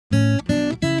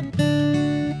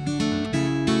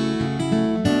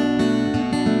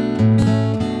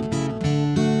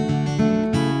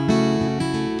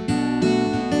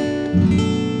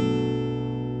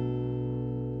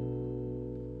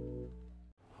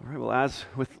as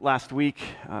with last week,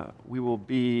 we will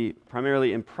be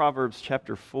primarily in Proverbs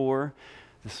chapter 4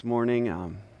 this morning.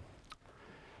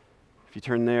 If you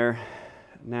turn there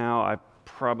now, I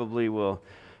probably will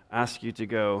ask you to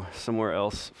go somewhere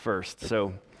else first.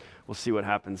 So we'll see what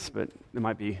happens, but it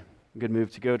might be a good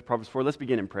move to go to Proverbs 4. Let's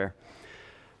begin in prayer.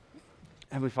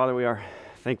 Heavenly Father, we are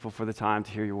thankful for the time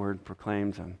to hear your word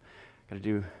proclaimed.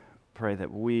 Pray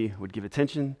that we would give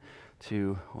attention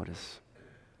to what is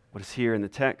here in the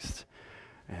text,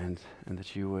 and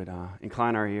that you would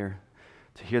incline our ear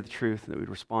to hear the truth, and that we'd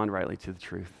respond rightly to the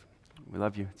truth. We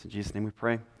love you. It's in Jesus' name we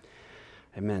pray.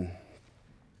 Amen.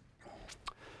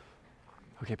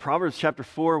 Okay, Proverbs chapter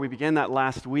 4, we began that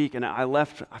last week, and I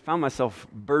found myself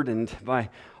burdened by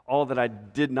all that I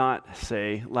did not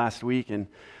say last week, and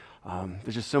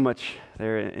there's just so much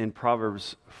there in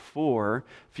Proverbs 4.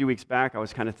 A few weeks back, I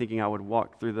was kind of thinking I would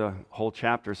walk through the whole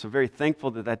chapter, so very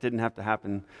thankful that didn't have to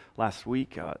happen last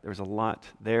week. There was a lot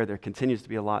there. There continues to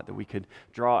be a lot that we could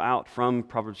draw out from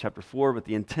Proverbs chapter 4, but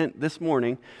the intent this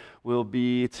morning will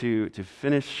be to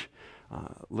finish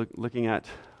looking at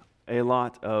a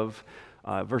lot of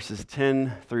verses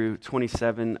 10 through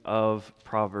 27 of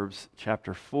Proverbs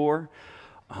chapter 4.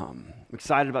 I'm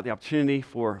excited about the opportunity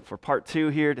for part 2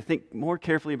 here, to think more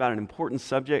carefully about an important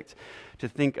subject, to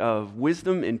think of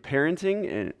wisdom in parenting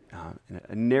and in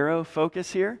a narrow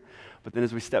focus here, but then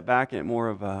as we step back at more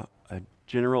of a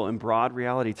general and broad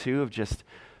reality too, of just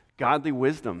godly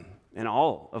wisdom and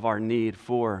all of our need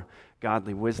for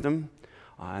godly wisdom.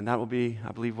 And that will be,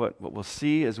 I believe, what we'll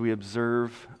see as we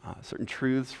observe certain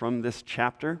truths from this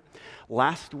chapter.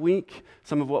 Last week,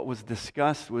 some of what was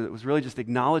discussed was really just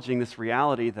acknowledging this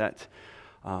reality that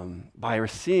by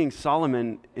seeing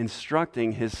Solomon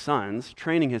instructing his sons,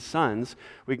 training his sons,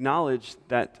 we acknowledge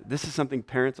that this is something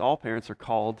all parents are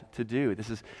called to do.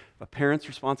 This is a parent's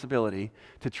responsibility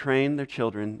to train their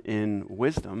children in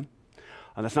wisdom.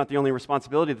 That's not the only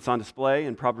responsibility that's on display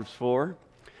in Proverbs 4.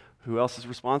 Who else is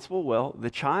responsible? Well,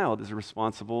 the child is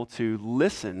responsible to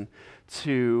listen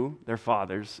to their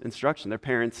father's instruction, their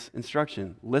parents'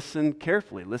 instruction. Listen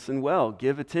carefully, listen well,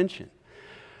 give attention.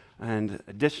 And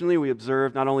additionally, we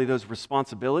observe not only those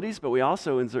responsibilities, but we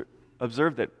also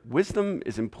observe that wisdom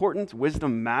is important,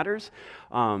 wisdom matters,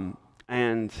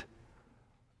 and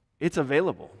it's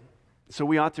available. So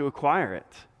we ought to acquire it.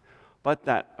 But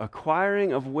that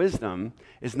acquiring of wisdom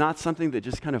is not something that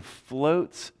just kind of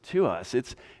floats to us.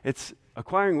 It's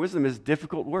acquiring wisdom is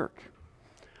difficult work.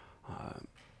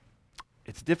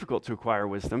 It's difficult to acquire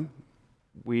wisdom.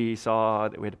 We saw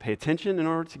that we had to pay attention in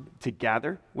order to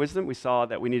gather wisdom. We saw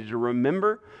that we needed to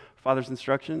remember Father's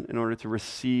instruction in order to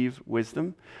receive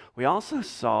wisdom. We also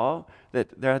saw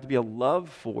that there had to be a love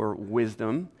for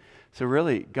wisdom. So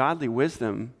really, godly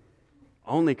wisdom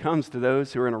only comes to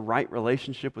those who are in a right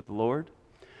relationship with the Lord.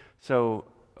 So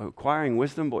acquiring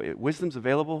wisdom, wisdom's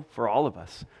available for all of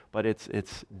us, but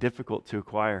it's difficult to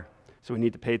acquire. So we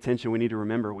need to pay attention, we need to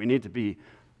remember, we need to be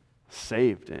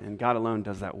saved, and God alone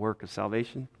does that work of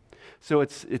salvation. So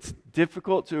it's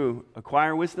difficult to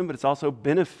acquire wisdom, but it's also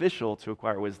beneficial to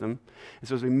acquire wisdom. And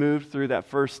so as we move through that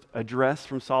first address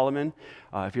from Solomon,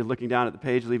 if you're looking down at the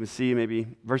page, you'll even see maybe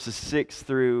verses 6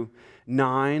 through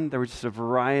 9, there was just a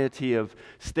variety of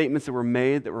statements that were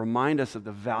made that remind us of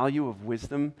the value of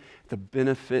wisdom, the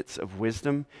benefits of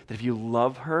wisdom, that if you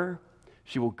love her,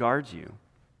 she will guard you.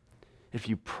 If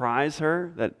you prize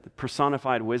her, that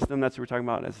personified wisdom, that's what we're talking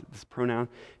about as this pronoun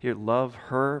here, love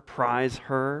her, prize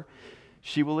her,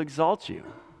 she will exalt you.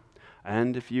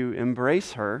 And if you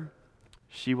embrace her,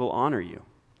 she will honor you.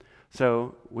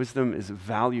 So wisdom is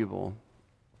valuable.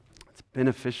 It's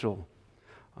beneficial.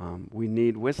 We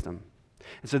need wisdom.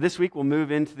 And so this week we'll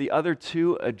move into the other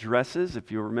two addresses.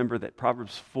 If you remember that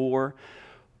Proverbs 4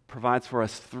 provides for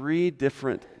us 3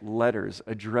 different letters,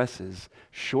 addresses,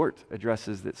 short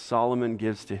addresses that Solomon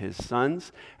gives to his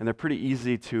sons. And they're pretty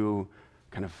easy to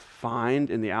kind of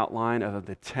find in the outline of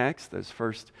the text. Those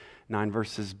first 9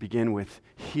 verses begin with,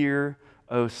 "Hear,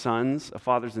 O sons, a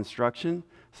father's instruction."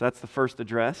 So that's the first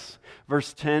address.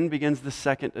 Verse 10 begins the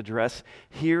second address,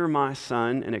 "Hear, my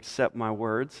son, and accept my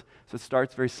words." So it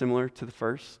starts very similar to the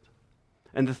first.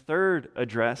 And the third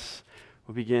address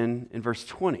will begin in verse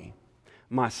 20.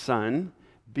 "My son,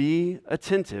 be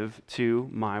attentive to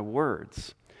my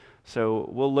words." So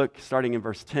we'll look starting in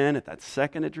verse 10 at that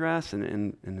second address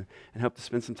and hope to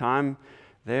spend some time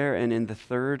there and in the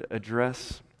third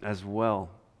address as well.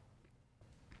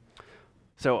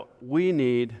 So we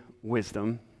need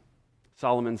wisdom.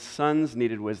 Solomon's sons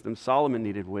needed wisdom. Solomon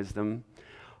needed wisdom.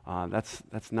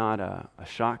 That's not a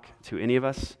shock to any of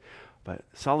us. But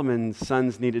Solomon's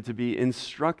sons needed to be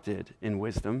instructed in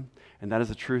wisdom, and that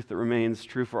is a truth that remains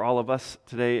true for all of us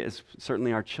today, as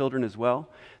certainly our children as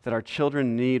well, that our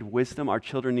children need wisdom. Our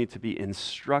children need to be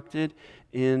instructed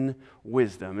in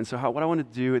wisdom. And so what I want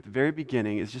to do at the very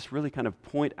beginning is just really kind of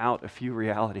point out a few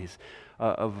realities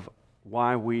of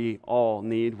why we all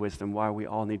need wisdom, why we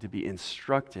all need to be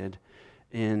instructed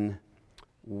in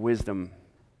wisdom.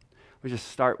 Let me just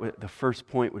start with the first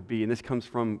point would be, and this comes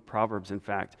from Proverbs, in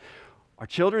fact. Our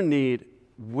children need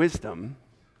wisdom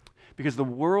because the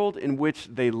world in which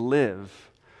they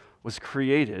live was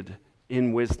created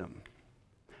in wisdom.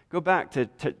 Go back to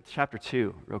chapter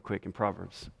 2 real quick in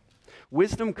Proverbs.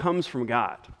 Wisdom comes from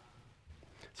God.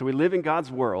 So we live in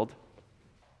God's world.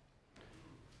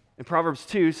 In Proverbs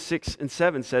 2, 6 and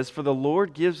 7 says, "For the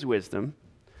Lord gives wisdom.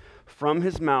 From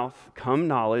his mouth come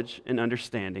knowledge and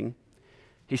understanding.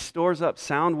 He stores up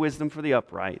sound wisdom for the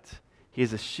upright. He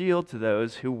is a shield to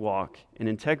those who walk in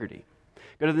integrity."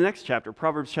 Go to the next chapter,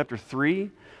 Proverbs chapter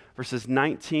 3, verses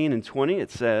 19 and 20.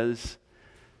 It says,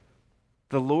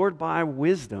 "The Lord by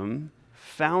wisdom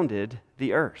founded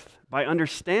the earth. By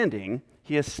understanding,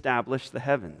 he established the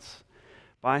heavens.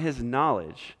 By his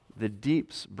knowledge, the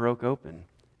deeps broke open,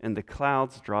 and the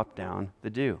clouds dropped down the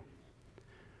dew."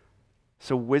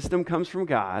 So wisdom comes from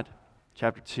God.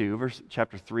 Chapter 2,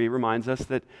 chapter 3 reminds us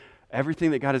that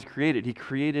everything that God has created, he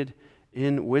created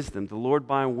in wisdom. The Lord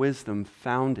by wisdom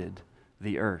founded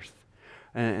the earth.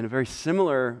 And a very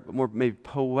similar, more maybe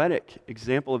poetic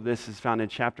example of this is found in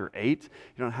chapter 8.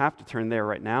 You don't have to turn there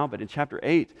right now, but in chapter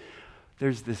 8,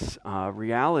 there's this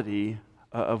reality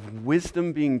of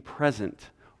wisdom being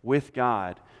present with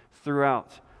God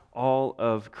throughout all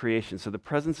of creation. So the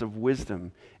presence of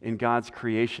wisdom in God's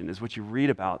creation is what you read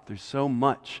about through so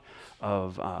much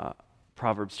of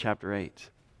Proverbs chapter 8.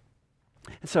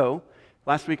 And so,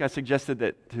 last week I suggested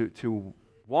that to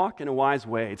walk in a wise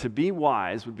way, to be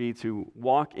wise would be to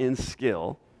walk in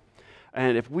skill.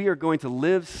 And if we are going to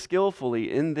live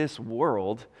skillfully in this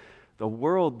world, the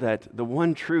world that the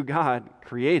one true God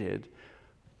created,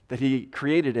 that he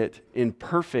created it in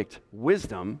perfect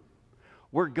wisdom,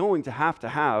 we're going to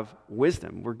have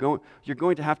wisdom. You're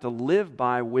going to have to live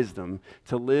by wisdom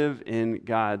to live in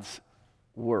God's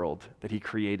world that he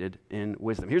created in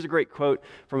wisdom. Here's a great quote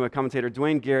from a commentator,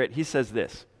 Dwayne Garrett. He says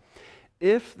this: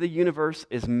 "If the universe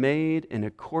is made in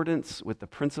accordance with the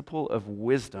principle of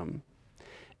wisdom,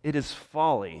 it is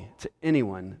folly to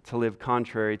anyone to live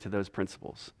contrary to those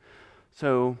principles."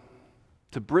 So,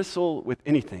 to bristle with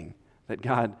anything that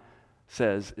God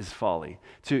says is folly.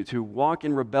 To walk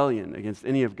in rebellion against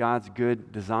any of God's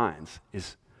good designs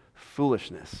is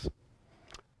foolishness.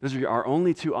 Those are our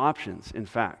only two options, in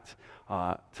fact,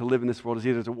 to live in this world, is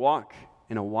either to walk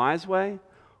in a wise way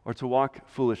or to walk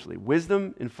foolishly.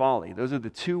 Wisdom and folly, those are the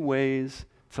two ways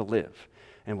to live.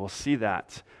 And we'll see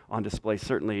that on display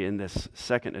certainly in this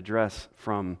second address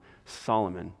from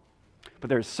Solomon. But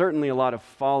there's certainly a lot of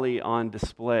folly on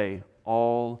display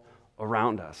all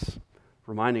around us,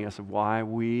 reminding us of why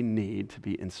we need to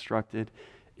be instructed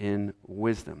in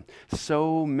wisdom.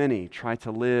 So many try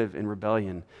to live in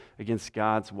rebellion against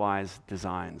God's wise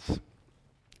designs,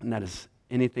 and that is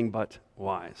anything but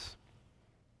wise.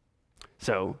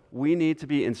 So we need to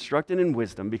be instructed in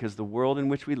wisdom because the world in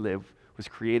which we live was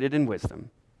created in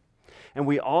wisdom. And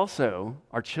we also,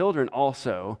 our children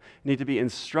also, need to be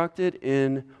instructed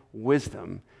in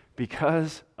wisdom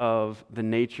because of the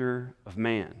nature of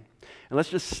man. And let's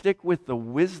just stick with the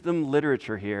wisdom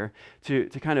literature here to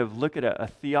kind of look at a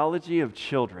theology of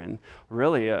children,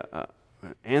 really an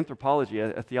anthropology,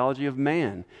 a theology of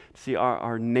man, to see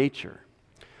our nature.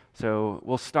 So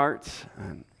we'll start.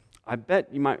 I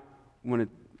bet you might want to,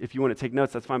 if you want to take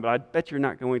notes, that's fine, but I bet you're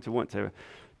not going to want to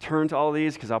turn to all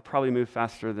these because I'll probably move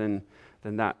faster than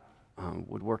that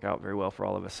would work out very well for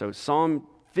all of us. So Psalm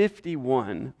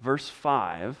 51, verse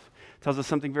 5, tells us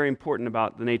something very important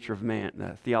about the nature of man,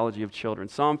 the theology of children.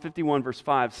 Psalm 51, verse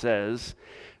 5 says,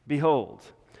 "Behold,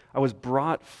 I was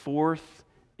brought forth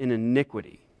in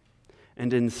iniquity,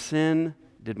 and in sin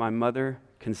did my mother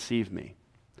conceive me."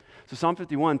 So Psalm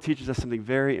 51 teaches us something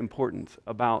very important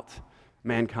about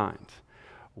mankind.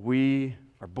 We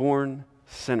are born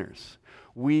sinners.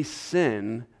 We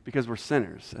sin because we're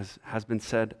sinners, as has been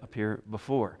said up here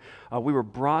before. We were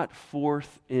brought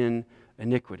forth in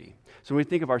iniquity. So when we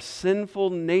think of our sinful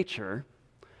nature,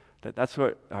 that's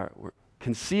what we're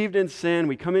conceived in sin.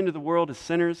 We come into the world as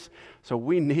sinners, so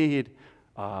we need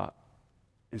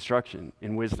instruction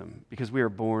in wisdom because we are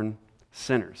born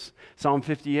sinners. Psalm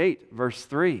 58, verse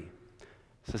 3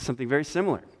 says something very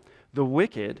similar. "The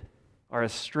wicked are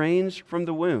estranged from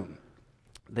the womb.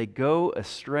 They go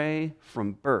astray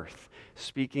from birth,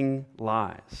 speaking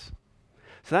lies.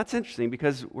 So that's interesting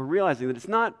because we're realizing that it's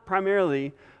not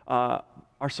primarily our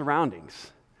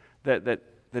surroundings that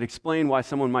explain why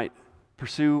someone might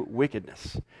pursue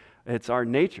wickedness. It's our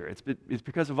nature. It's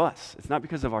because of us. It's not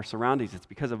because of our surroundings. It's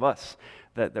because of us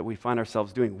that we find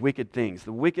ourselves doing wicked things.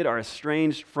 The wicked are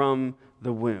estranged from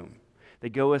the womb. They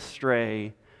go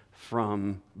astray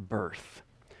from birth.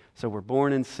 So we're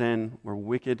born in sin. We're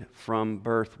wicked from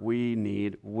birth. We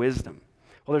need wisdom.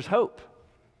 Well, there's hope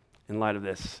in light of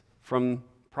this from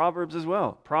Proverbs as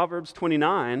well. Proverbs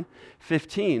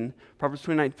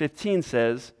 29:15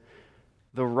 says,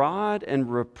 "The rod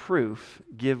and reproof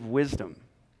give wisdom,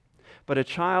 but a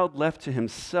child left to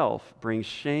himself brings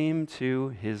shame to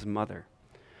his mother."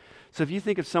 So if you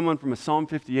think of someone from a Psalm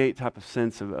 58 type of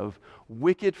sense of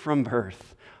wicked from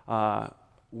birth,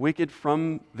 wicked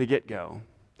from the get-go,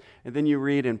 and then you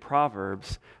read in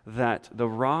Proverbs that the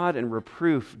rod and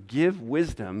reproof give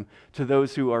wisdom to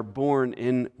those who are born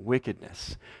in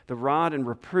wickedness. The rod and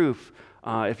reproof,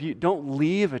 if you don't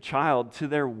leave a child to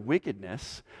their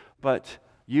wickedness, but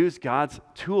use God's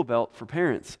tool belt for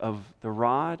parents of the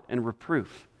rod and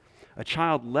reproof. A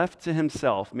child left to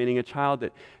himself, meaning a child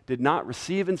that did not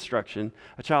receive instruction,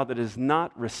 a child that has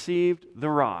not received the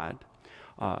rod,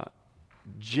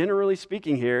 generally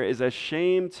speaking here, is a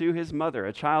shame to his mother.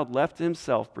 A child left to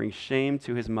himself brings shame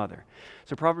to his mother.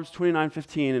 So Proverbs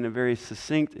 29:15, in a very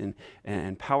succinct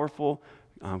and powerful,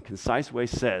 concise way,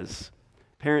 says,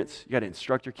 parents, you got to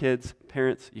instruct your kids.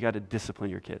 Parents, you got to discipline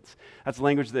your kids. That's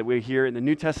language that we hear in the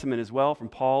New Testament as well from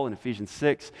Paul in Ephesians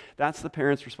 6. That's the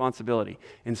parents' responsibility,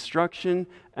 instruction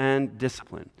and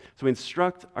discipline. So we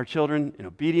instruct our children in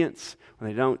obedience.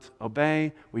 When they don't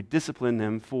obey, we discipline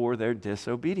them for their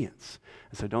disobedience.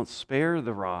 And so don't spare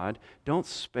the rod. Don't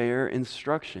spare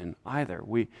instruction either.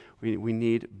 We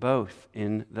need both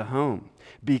in the home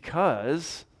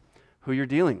because who you're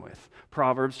dealing with.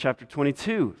 Proverbs chapter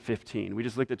 22:15. We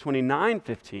just looked at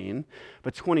 29:15,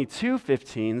 but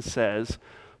 22:15 says,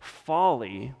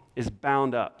 "Folly is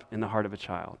bound up in the heart of a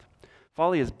child."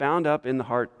 Folly is bound up in the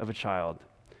heart of a child.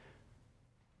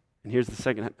 And here's the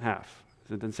second half.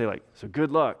 So it doesn't say so good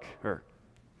luck, or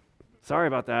sorry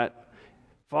about that.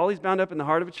 Folly is bound up in the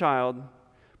heart of a child,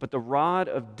 but the rod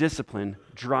of discipline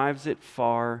drives it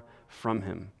far from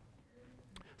him.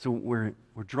 So we're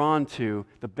drawn to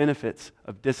the benefits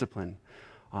of discipline,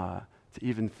 to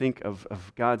even think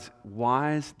of God's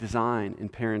wise design in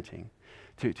parenting,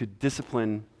 to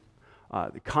discipline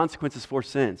the consequences for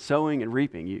sin, sowing and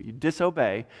reaping. You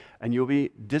disobey, and you'll be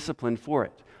disciplined for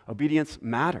it. Obedience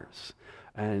matters,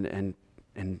 and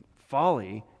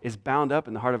folly is bound up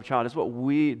in the heart of a child. It's what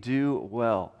we do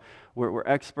well. We're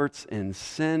experts in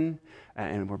sin,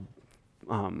 and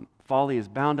folly is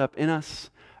bound up in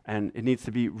us. And it needs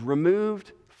to be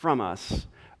removed from us.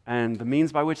 And the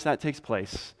means by which that takes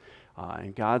place,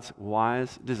 in God's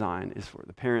wise design, is for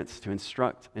the parents to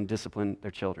instruct and discipline their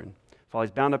children. Folly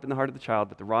is bound up in the heart of the child,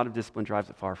 but the rod of discipline drives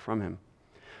it far from him.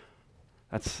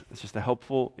 That's just a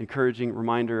helpful, encouraging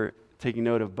reminder, taking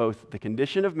note of both the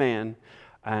condition of man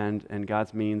and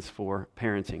God's means for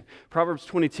parenting. Proverbs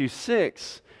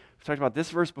 22:6. We've talked about this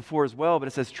verse before as well, but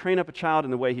it says, "Train up a child in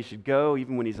the way he should go.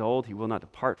 Even when he's old, he will not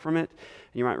depart from it."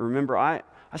 And you might remember, I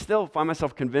still find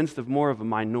myself convinced of more of a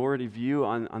minority view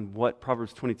on what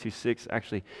Proverbs 22:6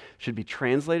 actually should be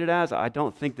translated as. I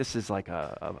don't think this is I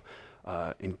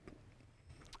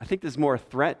think this is more a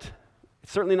threat.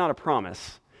 It's certainly not a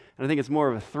promise. And I think it's more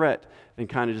of a threat than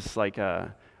kind of just like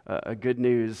a good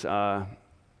news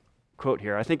quote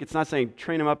here. I think it's not saying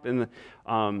train him up in the,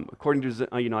 according to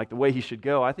like the way he should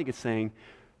go. I think it's saying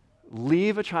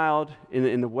leave a child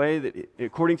in the way that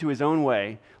according to his own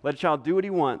way. Let a child do what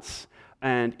he wants,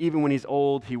 and even when he's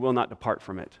old, he will not depart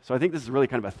from it. So I think this is really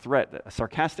kind of a threat, a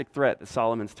sarcastic threat that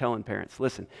Solomon's telling parents.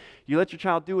 Listen, you let your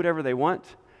child do whatever they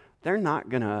want, they're not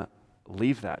going to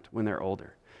leave that when they're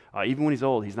older. Even when he's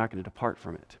old, he's not going to depart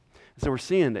from it. So we're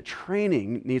seeing that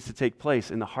training needs to take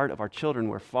place in the heart of our children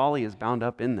where folly is bound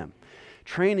up in them.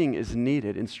 Training is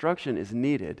needed, instruction is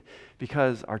needed,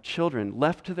 because our children,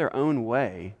 left to their own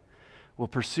way, will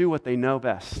pursue what they know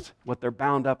best, what they're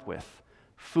bound up with,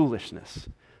 foolishness.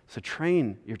 So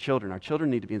train your children. Our children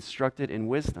need to be instructed in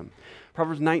wisdom.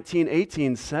 Proverbs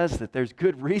 19:18 says that there's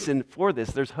good reason for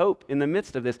this. There's hope in the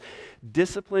midst of this.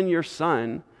 Discipline your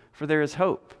son, for there is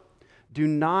hope. Do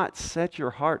not set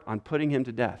your heart on putting him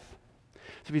to death.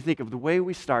 So if you think of the way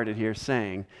we started here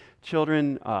saying,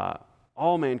 children,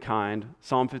 all mankind,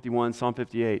 Psalm 51, Psalm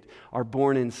 58, are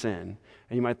born in sin.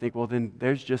 And you might think, well, then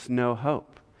there's just no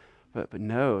hope. But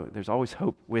no, there's always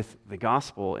hope with the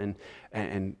gospel,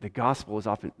 and the gospel is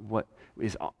often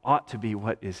ought to be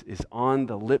what is on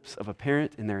the lips of a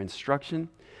parent in their instruction.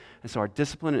 And so our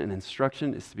discipline and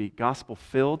instruction is to be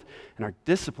gospel-filled, and our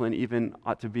discipline even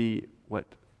ought to be what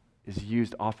is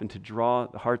used often to draw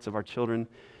the hearts of our children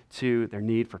to their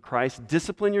need for Christ.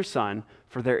 Discipline your son,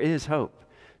 for there is hope.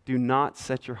 Do not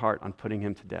set your heart on putting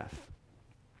him to death.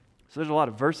 So there's a lot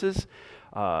of verses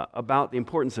about the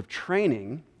importance of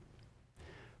training,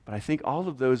 but I think all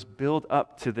of those build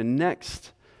up to the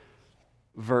next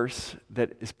verse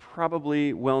that is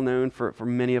probably well known for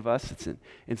many of us. It's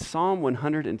in Psalm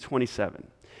 127.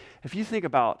 If you think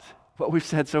about what we've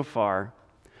said so far,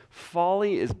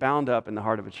 folly is bound up in the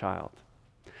heart of a child.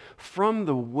 From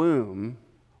the womb,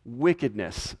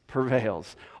 wickedness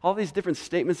prevails. All these different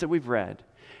statements that we've read.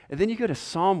 And then you go to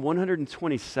Psalm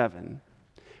 127,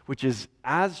 which is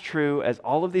as true as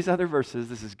all of these other verses.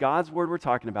 This is God's word we're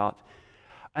talking about.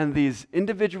 And these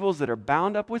individuals that are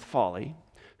bound up with folly,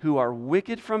 who are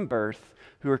wicked from birth,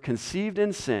 who are conceived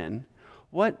in sin,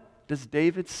 what does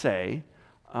David say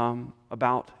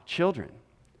about children?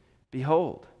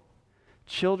 Behold,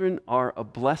 children are a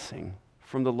blessing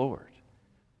from the Lord.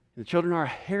 The children are a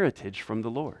heritage from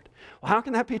the Lord. Well, how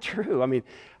can that be true? I mean,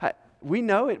 we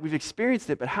know it, we've experienced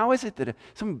it, but how is it that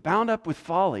someone bound up with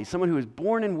folly, someone who is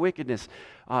born in wickedness,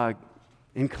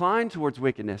 inclined towards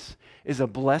wickedness, is a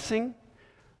blessing?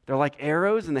 They're like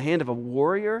arrows in the hand of a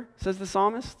warrior, says the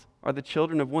psalmist, are the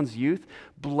children of one's youth.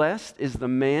 Blessed is the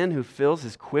man who fills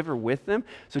his quiver with them.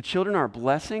 So children are a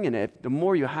blessing, and the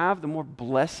more you have, the more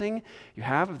blessing you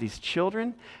have of these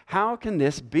children. How can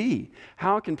this be?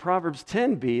 How can Proverbs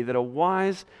 10 be that a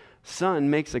wise son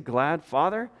makes a glad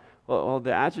father? Well,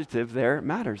 the adjective there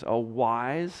matters. A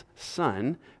wise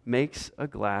son makes a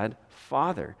glad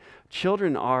father.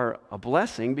 Children are a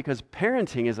blessing because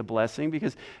parenting is a blessing,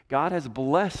 because God has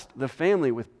blessed the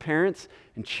family with parents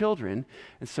and children.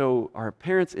 And so our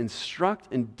parents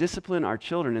instruct and discipline our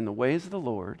children in the ways of the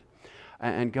Lord.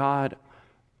 And God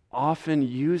often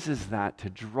uses that to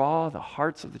draw the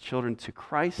hearts of the children to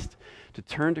Christ, to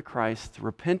turn to Christ, to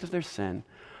repent of their sin,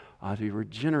 to be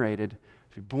regenerated,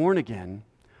 to be born again.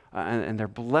 And their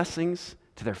blessings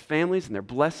to their families and their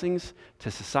blessings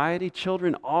to society.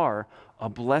 Children are a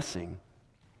blessing.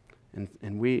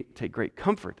 And we take great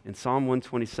comfort in Psalm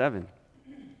 127.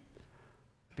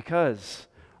 Because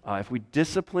if we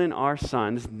discipline our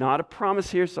son, this is not a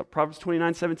promise here, so Proverbs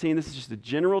 29:17, this is just a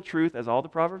general truth, as all the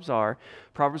Proverbs are.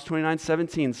 Proverbs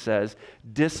 29:17 says,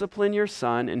 discipline your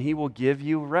son and he will give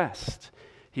you rest.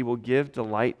 He will give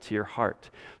delight to your heart.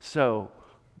 So,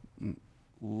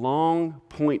 long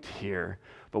point here,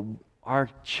 but our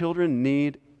children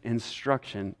need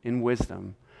instruction in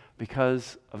wisdom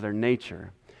because of their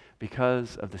nature,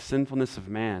 because of the sinfulness of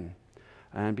man,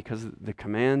 and because of the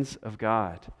commands of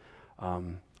God.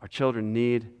 Our children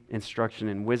need instruction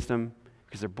in wisdom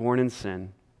because they're born in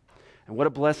sin. And what a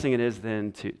blessing it is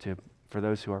then for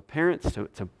those who are parents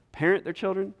to parent their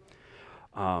children.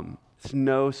 It's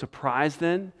no surprise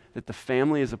then that the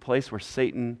family is a place where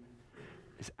Satan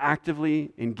is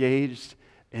actively engaged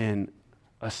in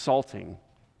assaulting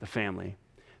the family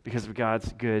because of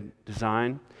God's good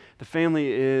design. The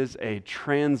family is a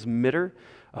transmitter,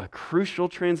 a crucial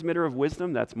transmitter of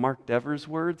wisdom. That's Mark Dever's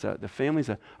words. The family's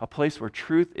a place where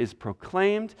truth is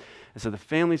proclaimed. And so the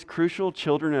family's crucial.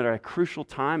 Children are at a crucial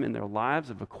time in their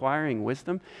lives of acquiring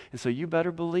wisdom. And so you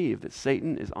better believe that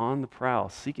Satan is on the prowl,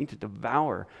 seeking to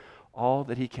devour all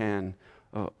that he can,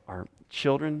 our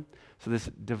children. So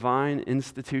this divine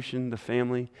institution, the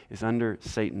family, is under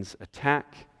Satan's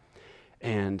attack.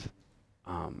 And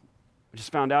I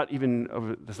just found out even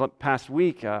over this past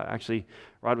week, actually,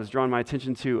 Rod was drawing my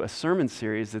attention to a sermon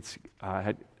series that's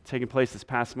had taken place this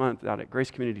past month out at Grace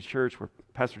Community Church where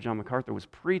Pastor John MacArthur was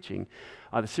preaching.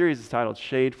 The series is titled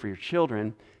Shade for Your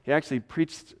Children. He actually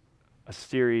preached a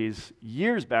series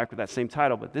years back with that same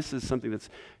title, but this is something that's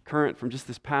current from just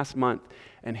this past month.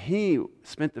 And he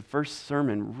spent the first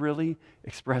sermon really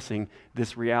expressing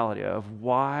this reality of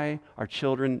why our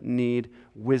children need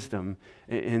wisdom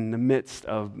in the midst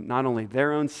of not only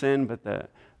their own sin, but the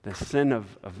sin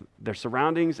of their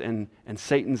surroundings and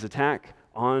Satan's attack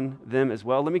on them as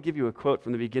well. Let me give you a quote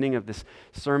from the beginning of this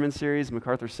sermon series.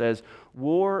 MacArthur says,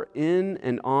 "War in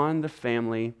and on the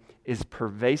family is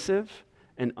pervasive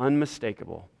and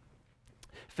unmistakable.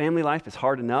 Family life is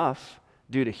hard enough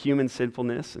due to human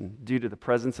sinfulness and due to the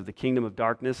presence of the kingdom of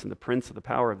darkness and the prince of the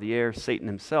power of the air, Satan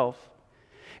himself.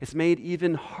 It's made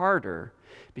even harder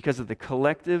because of the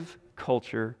collective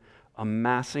culture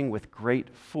amassing with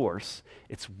great force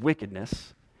its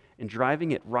wickedness and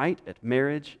driving it right at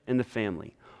marriage and the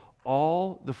family.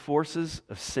 All the forces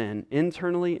of sin,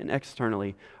 internally and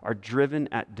externally, are driven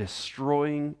at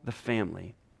destroying the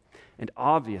family. And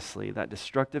obviously, that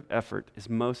destructive effort is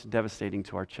most devastating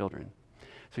to our children.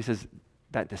 So he says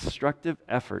that destructive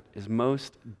effort is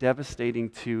most devastating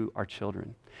to our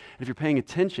children. And if you're paying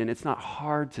attention, it's not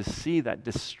hard to see that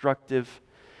destructive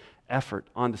effort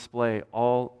on display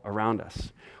all around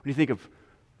us. When you think of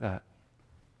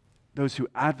those who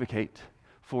advocate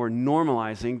for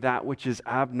normalizing that which is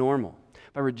abnormal,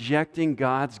 by rejecting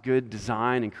God's good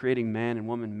design and creating man and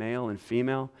woman, male and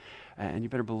female, and you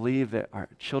better believe that our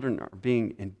children are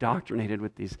being indoctrinated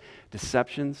with these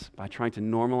deceptions by trying to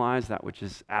normalize that which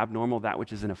is abnormal, that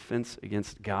which is an offense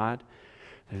against God,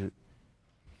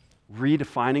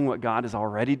 redefining what God has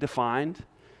already defined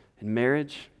in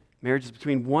marriage. Marriage is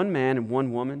between one man and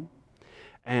one woman,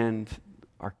 and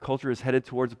our culture is headed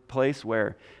towards a place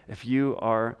where if you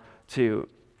are to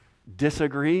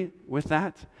disagree with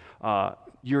that,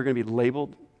 you're going to be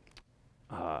labeled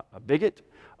a bigot.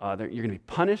 You're going to be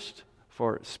punished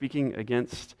for speaking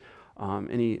against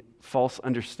any false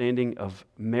understanding of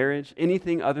marriage,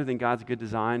 anything other than God's good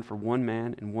design for one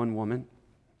man and one woman.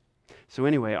 So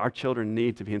anyway, our children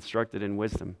need to be instructed in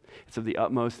wisdom. It's of the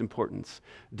utmost importance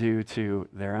due to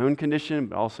their own condition,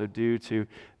 but also due to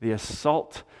the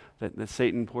assault that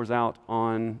Satan pours out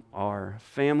on our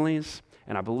families.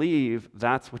 And I believe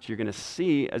that's what you're going to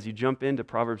see as you jump into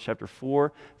Proverbs chapter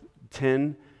 4,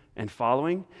 10, and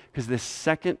following. Because this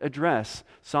second address,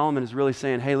 Solomon is really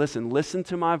saying, hey, listen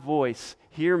to my voice,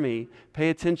 hear me, pay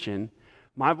attention.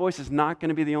 My voice is not going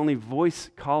to be the only voice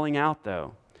calling out,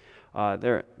 though.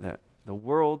 The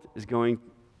world is going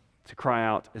to cry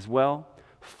out as well.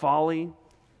 Folly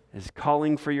is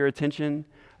calling for your attention,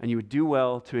 and you would do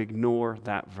well to ignore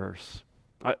that verse.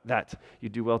 You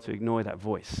do well to ignore that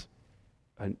voice.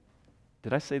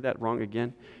 Did I say that wrong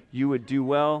again? You would do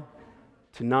well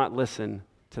to not listen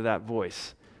to that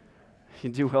voice. You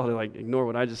do well to ignore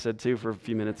what I just said too for a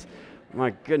few minutes.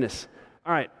 My goodness.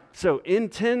 All right. So in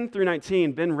 10 through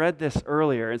 19, Ben read this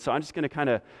earlier, and so I'm just going to kind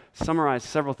of summarize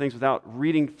several things without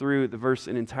reading through the verse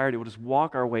in entirety. We'll just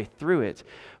walk our way through it.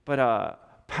 But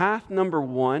path number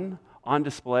 1 on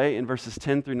display in verses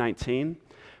 10 through 19,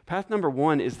 path number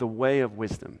 1 is the way of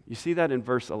wisdom. You see that in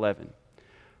verse 11.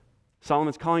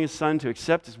 Solomon's calling his son to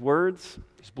accept his words,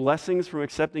 his blessings from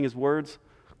accepting his words,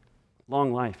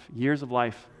 long life, years of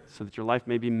life, so that your life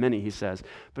may be many, he says.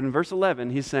 But in verse 11,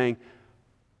 he's saying,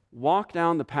 walk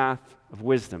down the path of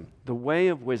wisdom, the way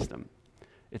of wisdom.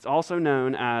 It's also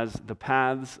known as the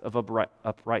paths of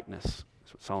uprightness.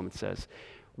 That's what Solomon says.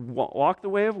 Walk the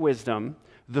way of wisdom.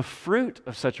 The fruit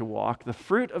of such a walk, the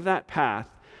fruit of that path,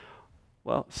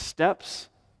 well, steps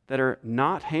that are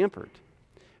not hampered.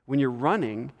 When you're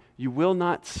running, you will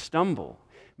not stumble,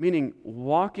 meaning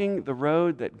walking the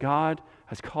road that God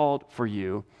has called for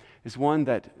you is one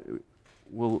that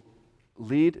will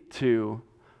lead to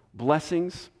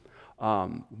blessings.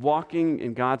 Walking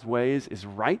in God's ways is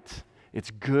right. It's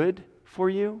good for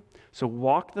you. So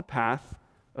walk the path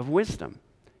of wisdom.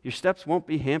 Your steps won't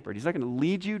be hampered. He's not going to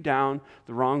lead you down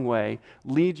the wrong way,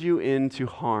 lead you into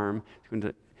harm.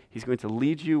 He's going to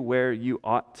lead you where you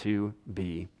ought to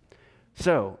be.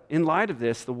 So, in light of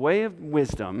this, the way of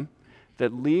wisdom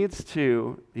that leads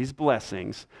to these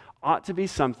blessings ought to be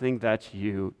something that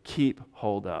you keep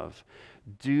hold of.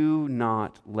 Do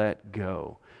not let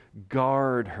go.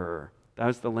 Guard her. That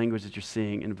was the language that you're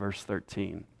seeing in verse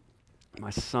 13. My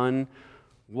son,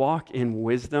 walk in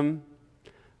wisdom.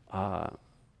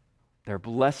 There are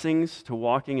blessings to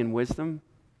walking in wisdom.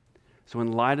 So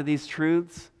in light of these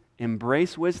truths,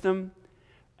 embrace wisdom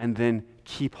and then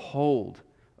keep hold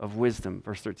of wisdom.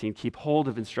 Verse 13, keep hold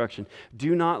of instruction.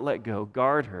 Do not let go.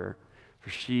 Guard her, for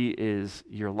she is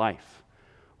your life.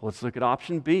 Well, let's look at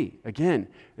option B. Again,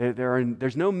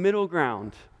 there's no middle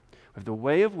ground. We have the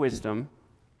way of wisdom,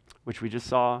 which we just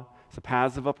saw, it's the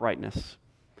paths of uprightness.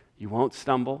 You won't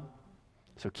stumble,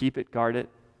 so keep it, guard it,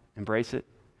 embrace it.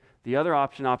 The other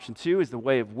option, option 2, is the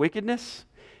way of wickedness.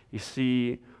 You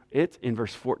see it in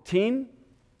verse 14.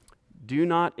 Do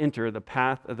not enter the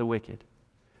path of the wicked.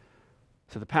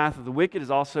 So the path of the wicked is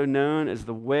also known as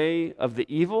the way of the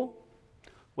evil.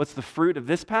 What's the fruit of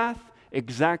this path?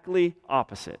 Exactly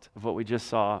opposite of what we just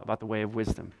saw about the way of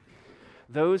wisdom.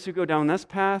 Those who go down this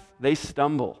path, they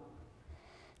stumble.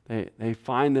 They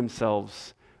find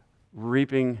themselves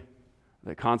reaping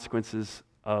the consequences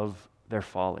of their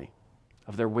folly,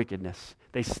 of their wickedness.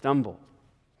 They stumble.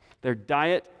 Their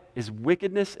diet is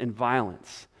wickedness and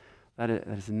violence. That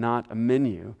is not a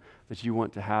menu that you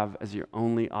want to have as your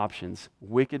only options.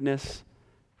 Wickedness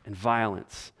and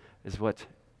violence is what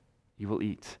you will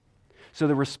eat. So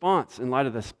the response in light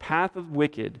of this path of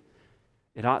wicked,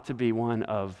 it ought to be one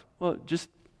of, well, just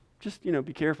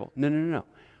be careful. No.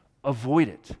 Avoid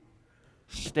it.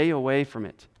 Stay away from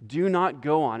it. Do not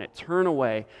go on it. Turn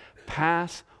away.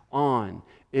 Pass on.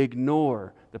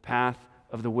 Ignore the path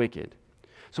of the wicked.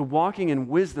 So walking in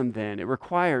wisdom then, it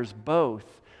requires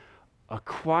both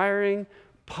acquiring,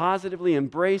 positively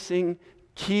embracing,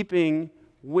 keeping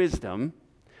wisdom,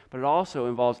 but it also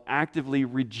involves actively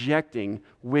rejecting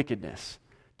wickedness.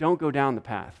 Don't go down the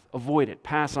path. Avoid it.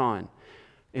 Pass on.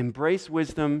 Embrace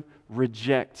wisdom.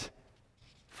 Reject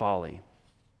folly.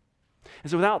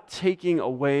 And so without taking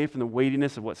away from the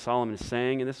weightiness of what Solomon is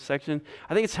saying in this section,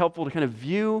 I think it's helpful to kind of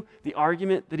view the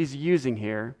argument that he's using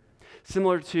here,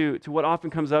 similar to what often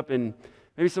comes up in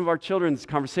maybe some of our children's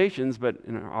conversations, but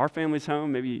in our family's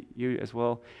home, maybe you as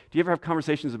well. Do you ever have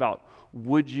conversations about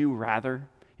would you rather?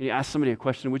 You ask somebody a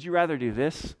question, would you rather do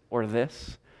this or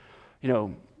this?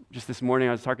 Just this morning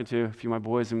I was talking to a few of my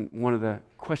boys, and one of the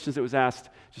questions that was asked,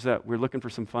 just that we're looking for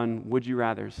some fun would you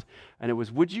rathers. And it was,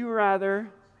 would you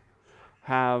rather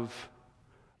have,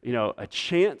 a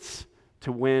chance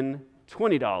to win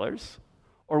 $20,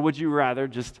 or would you rather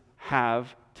just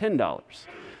have $10?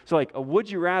 So like a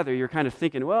would you rather, you're kind of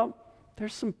thinking, well,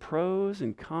 there's some pros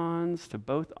and cons to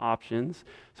both options,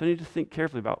 so I need to think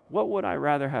carefully about what would I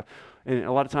rather have. And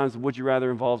a lot of times, would you rather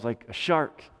involves like a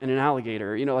shark and an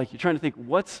alligator. Like you're trying to think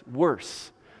what's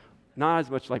worse. Not as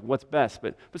much like what's best,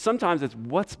 but sometimes it's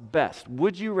what's best.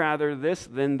 Would you rather this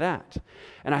than that?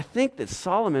 And I think that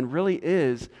Solomon really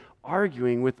is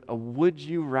arguing with a would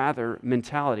you rather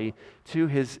mentality to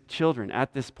his children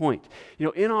at this point.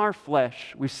 In our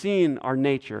flesh, we've seen our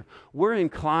nature, we're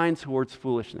inclined towards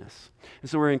foolishness. And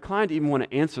so we're inclined to even want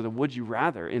to answer the would you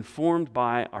rather, informed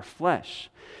by our flesh.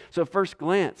 So at first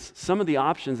glance, some of the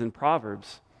options in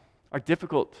Proverbs are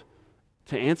difficult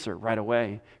to answer right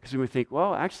away, because we would think,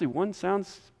 well, actually one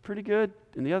sounds pretty good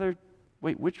and the other,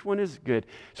 wait, which one is good?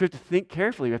 So we have to think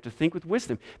carefully. We have to think with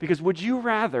wisdom, because would you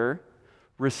rather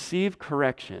receive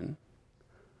correction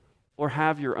or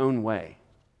have your own way?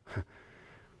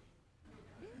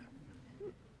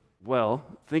 Well,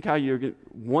 think how you're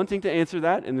wanting to answer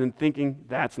that and then thinking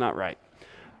that's not right.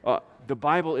 The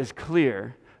Bible is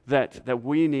clear that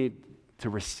we need to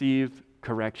receive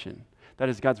correction. That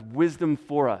is God's wisdom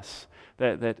for us,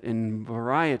 that in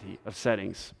variety of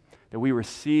settings, that we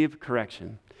receive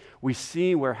correction. We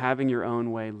see where having your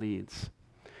own way leads.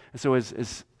 And so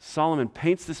as Solomon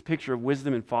paints this picture of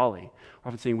wisdom and folly, we're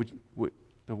often saying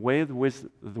the way of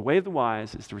the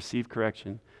wise is to receive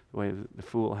correction. The way of the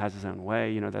fool has his own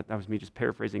way. That was me just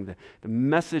paraphrasing the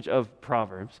message of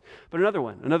Proverbs. But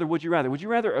another would you rather. Would you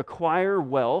rather acquire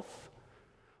wealth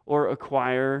or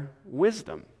acquire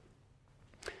wisdom?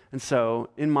 And so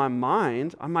in my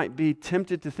mind, I might be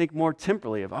tempted to think more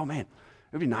temporally of, oh man, it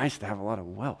would be nice to have a lot of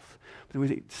wealth. But then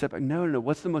we step back, no.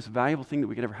 What's the most valuable thing that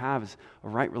we could ever have is a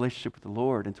right relationship with the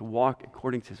Lord, and to walk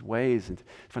according to his ways, and to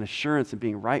find assurance in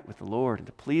being right with the Lord, and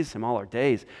to please him all our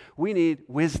days. We need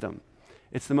wisdom.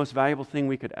 It's the most valuable thing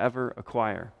we could ever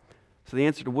acquire. So the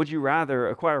answer to would you rather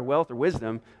acquire wealth or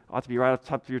wisdom ought to be right off the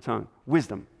top of your tongue.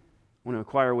 Wisdom. I want to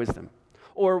acquire wisdom.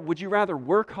 Or would you rather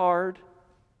work hard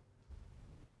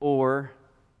or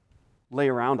lay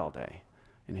around all day?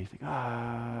 And you think,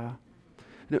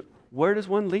 where does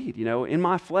one lead? In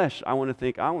my flesh, I want to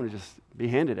think, I want to just be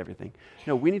handed everything.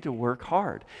 We need to work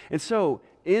hard. And so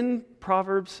in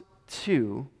Proverbs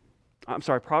 4,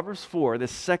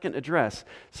 this second address,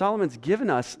 Solomon's given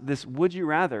us this would you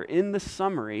rather in the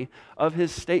summary of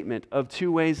his statement of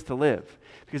two ways to live.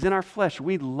 Because in our flesh,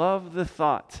 we love the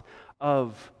thought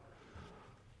of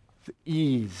the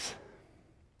ease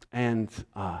and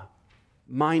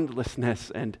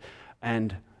mindlessness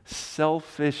and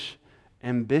selfish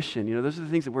ambition. Those are the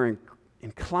things that we're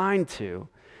inclined to.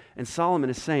 And Solomon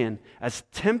is saying, as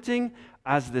tempting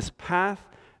as this path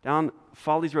down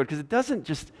folly's road, because it doesn't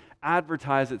just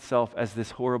advertise itself as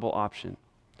this horrible option,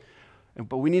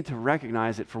 but we need to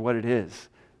recognize it for what it is,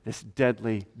 this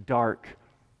deadly, dark,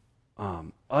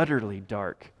 utterly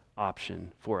dark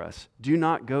option for us. Do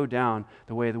not go down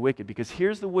the way of the wicked, because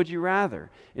here's the would you rather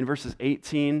in verses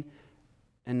 18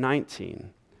 and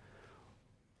 19.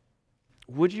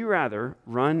 Would you rather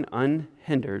run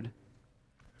unhindered?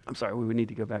 We would need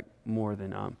to go back more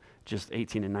than just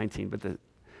 18 and 19, but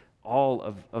all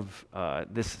of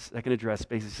this second address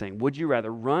basically saying, would you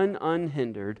rather run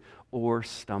unhindered or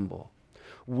stumble?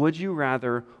 Would you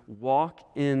rather walk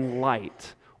in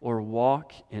light or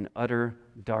walk in utter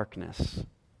darkness?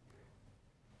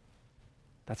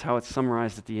 That's how it's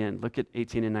summarized at the end. Look at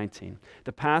 18 and 19.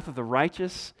 The path of the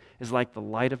righteous is like the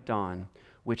light of dawn,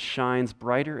 which shines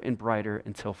brighter and brighter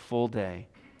until full day.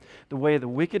 The way of the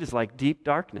wicked is like deep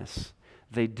darkness.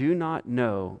 They do not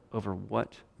know over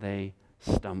what they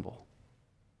stumble.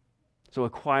 So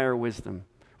acquire wisdom,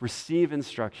 receive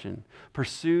instruction,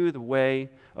 pursue the way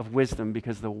of wisdom,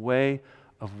 because the way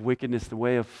of wickedness, the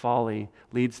way of folly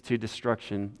leads to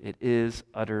destruction. It is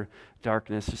utter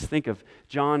darkness. Just think of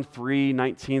John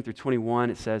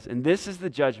 3:19-21. It says, "And this is the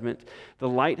judgment. The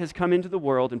light has come into the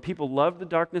world, and people love the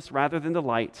darkness rather than the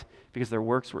light, because their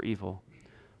works were evil.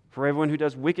 For everyone who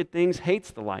does wicked things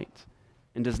hates the light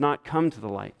and does not come to the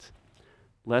light,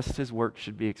 lest his work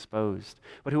should be exposed.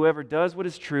 But whoever does what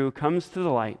is true comes to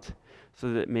the light,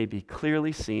 so that it may be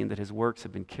clearly seen that his works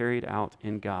have been carried out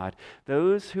in God."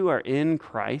 Those who are in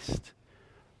Christ,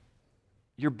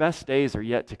 your best days are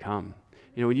yet to come.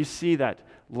 You know, when you see that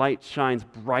light shines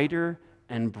brighter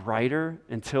and brighter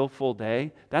until full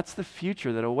day, that's the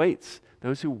future that awaits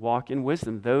those who walk in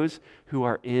wisdom, those who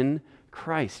are in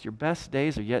Christ. Your best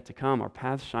days are yet to come. Our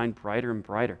paths shine brighter and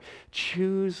brighter.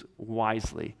 Choose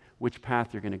wisely which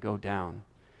path you're going to go down,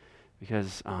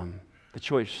 because the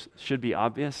choice should be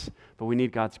obvious, but we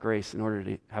need God's grace in order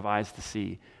to have eyes to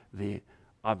see the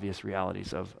obvious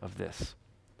realities of this.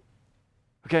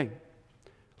 Okay,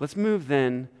 let's move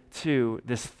then to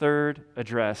this third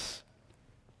address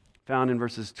found in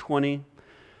verses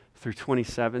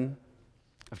 20-27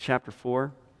 of chapter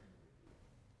 4.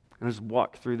 And I'll just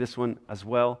walk through this one as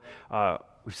well.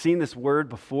 We've seen this word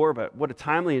before, but what a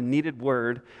timely and needed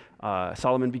word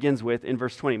Solomon begins with in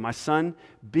verse 20. "My son,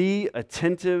 be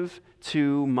attentive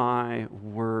to my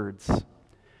words."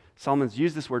 Solomon's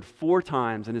used this word 4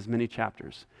 times in his many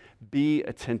chapters. Be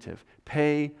attentive.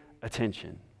 Pay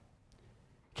attention.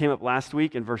 Came up last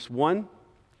week in verse 1,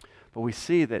 but we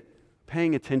see that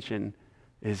paying attention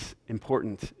is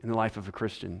important in the life of a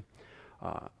Christian.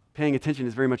 Paying attention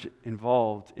is very much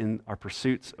involved in our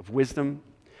pursuits of wisdom.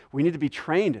 We need to be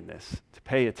trained in this, to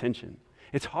pay attention.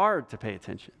 It's hard to pay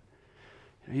attention.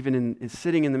 Even in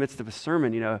sitting in the midst of a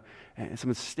sermon, and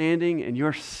someone's standing and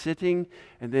you're sitting,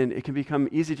 and then it can become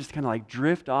easy just to kind of like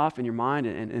drift off in your mind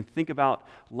and think about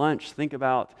lunch, think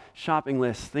about shopping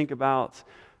lists, think about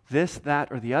this,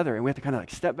 that, or the other. And we have to kind of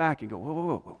like step back and go, whoa, whoa,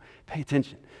 whoa, whoa. Pay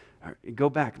attention. Go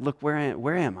back, look, where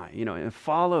am I? And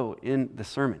follow in the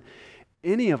sermon.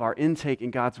 Any of our intake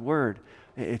in God's word,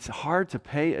 it's hard to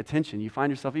pay attention. You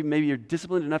find yourself, even maybe you're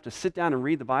disciplined enough to sit down and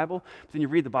read the Bible, but then you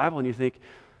read the Bible and you think,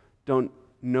 don't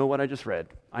know what I just read.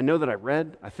 I know that I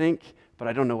read, I think, but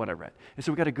I don't know what I read. And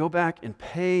so we've got to go back and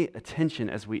pay attention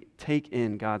as we take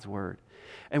in God's word.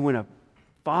 And when a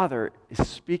father is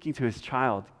speaking to his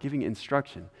child, giving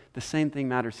instruction, the same thing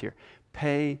matters here.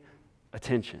 Pay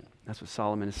attention. That's what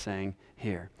Solomon is saying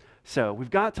here. So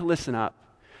we've got to listen up.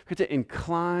 We've got to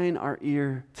incline our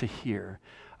ear to hear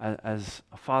as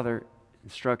a father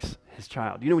instructs his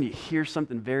child. When you hear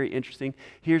something very interesting,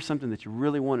 hear something that you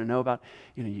really want to know about,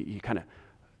 you kind of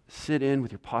sit in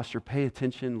with your posture, pay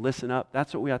attention, listen up.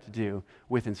 That's what we have to do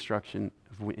with instruction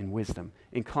in wisdom.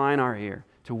 Incline our ear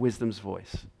to wisdom's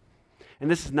voice. And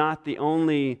this is not the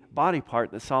only body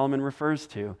part that Solomon refers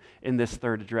to in this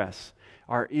third address.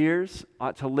 Our ears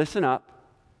ought to listen up,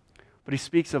 but he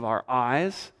speaks of our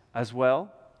eyes as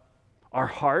well, our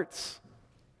hearts,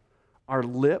 our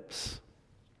lips,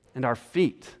 and our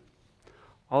feet.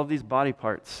 All of these body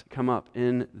parts come up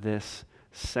in this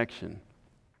section.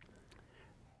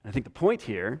 And I think the point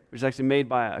here was actually made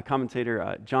by a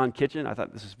commentator, John Kitchen. I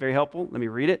thought this was very helpful. Let me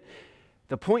read it.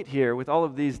 The point here with all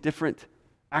of these different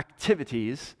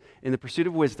activities in the pursuit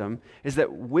of wisdom is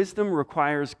that wisdom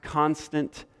requires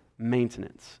constant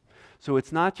maintenance. So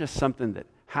it's not just something that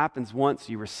happens once,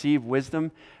 you receive wisdom,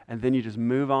 and then you just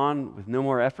move on with no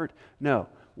more effort. No,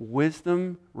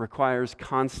 wisdom requires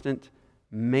constant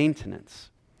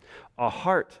maintenance. A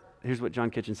heart, here's what John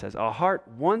Kitchen says, a heart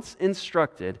once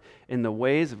instructed in the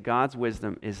ways of God's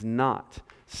wisdom is not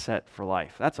set for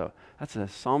life. That's a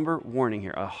somber warning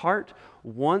here. A heart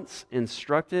once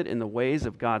instructed in the ways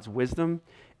of God's wisdom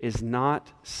is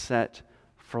not set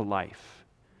for life.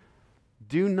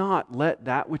 Do not let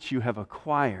that which you have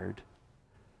acquired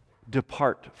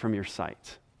depart from your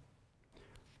sight.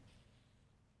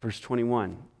 Verse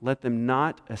 21, let them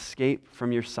not escape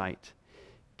from your sight.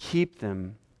 Keep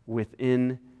them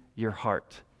within your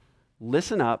heart.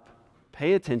 Listen up,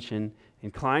 pay attention,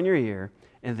 incline your ear,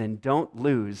 and then don't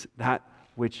lose that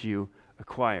which you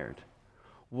acquired.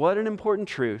 What an important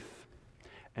truth,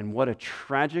 and what a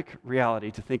tragic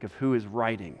reality to think of who is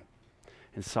writing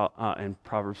in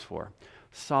Proverbs 4.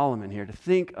 Solomon here, to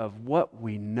think of what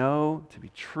we know to be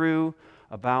true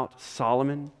about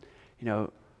Solomon.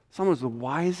 Solomon was the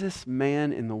wisest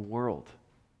man in the world.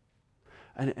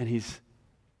 And he's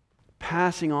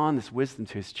passing on this wisdom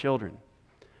to his children.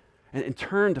 And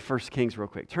turn to 1 Kings real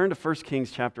quick. Turn to 1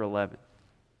 Kings chapter 11.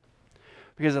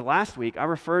 Because last week I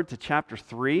referred to chapter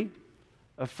 3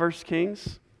 of 1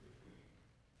 Kings.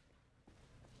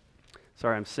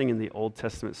 Sorry, I'm singing the Old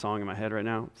Testament song in my head right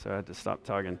now, so I had to stop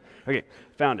talking. Okay,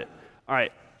 found it. All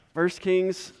right, 1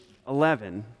 Kings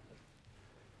 11.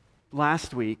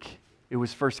 Last week, it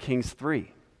was 1 Kings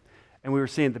 3. And we were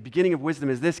saying the beginning of wisdom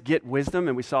is this, get wisdom.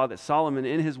 And we saw that Solomon,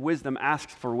 in his wisdom,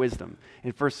 asks for wisdom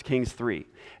in 1 Kings 3.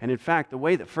 And in fact, the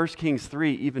way that 1 Kings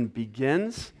 3 even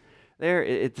begins there,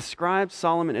 it describes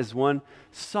Solomon as one,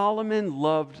 Solomon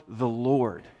loved the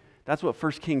Lord. That's what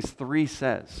 1 Kings 3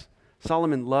 says.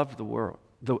 Solomon loved the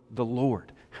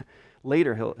Lord.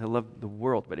 Later, he'll love the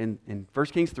world. But in 1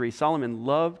 Kings 3, Solomon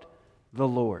loved the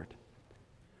Lord.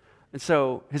 And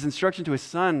so his instruction to his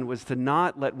son was to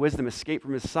not let wisdom escape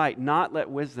from his sight, not let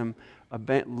wisdom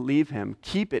leave him.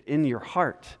 Keep it in your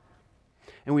heart.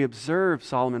 And we observe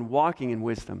Solomon walking in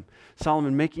wisdom,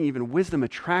 Solomon making even wisdom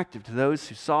attractive to those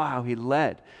who saw how he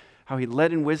led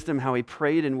in wisdom, how he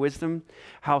prayed in wisdom,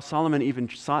 how Solomon even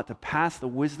sought to pass the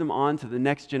wisdom on to the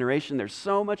next generation. There's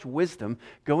so much wisdom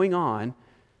going on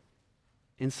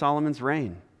in Solomon's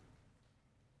reign.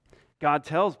 God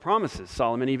promises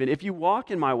Solomon even, if you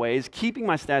walk in my ways, keeping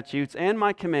my statutes and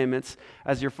my commandments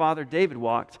as your father David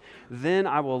walked, then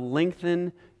I will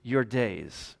lengthen your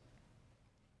days.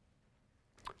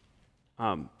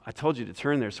 I told you to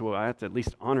turn there, so I have to at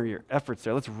least honor your efforts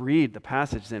there. Let's read the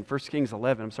passage then. 1 Kings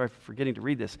 11. I'm sorry for forgetting to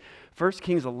read this. 1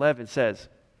 Kings 11 says,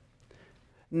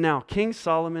 Now King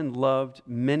Solomon loved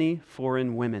many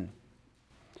foreign women.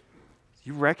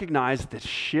 You recognize the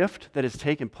shift that has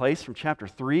taken place from chapter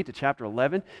 3 to chapter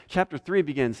 11. Chapter 3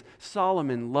 begins,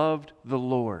 Solomon loved the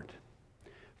Lord.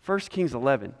 1 Kings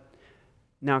 11,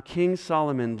 Now King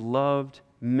Solomon loved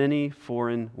many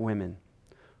foreign women,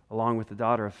 along with the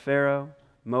daughter of Pharaoh,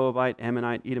 Moabite,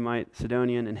 Ammonite, Edomite,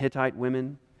 Sidonian, and Hittite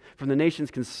women, from the nations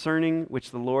concerning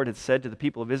which the Lord had said to the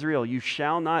people of Israel, You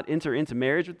shall not enter into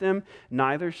marriage with them,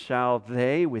 neither shall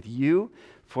they with you,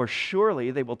 for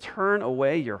surely they will turn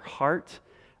away your heart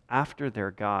after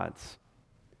their gods.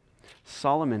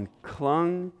 Solomon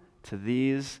clung to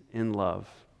these in love.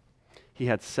 He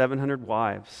had 700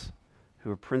 wives who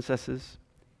were princesses,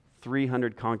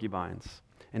 300 concubines,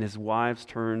 and his wives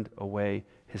turned away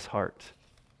his heart.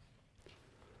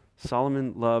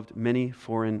 Solomon loved many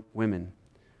foreign women.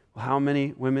 Well, how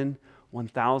many women?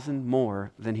 1,000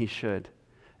 more than he should.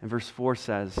 And verse 4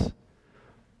 says,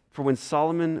 For when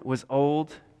Solomon was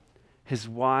old, his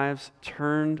wives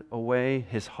turned away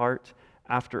his heart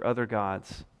after other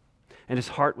gods, and his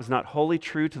heart was not wholly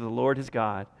true to the Lord his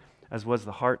God, as was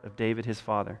the heart of David his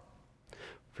father.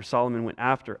 For Solomon went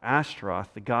after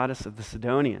Ashtaroth, the goddess of the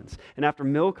Sidonians, and after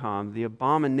Milcom, the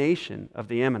abomination of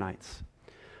the Ammonites.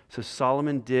 So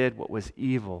Solomon did what was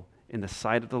evil in the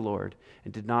sight of the Lord,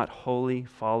 and did not wholly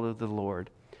follow the Lord,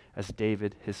 as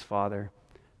David his father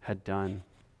had done.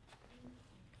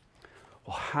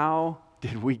 Well, how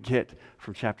did we get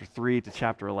from chapter 3 to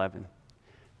chapter 11?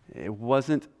 It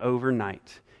wasn't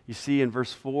overnight. You see in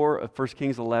verse 4 of 1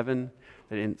 Kings 11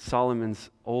 that in Solomon's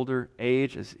older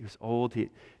age, as he was old,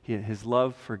 his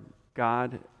love for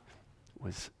God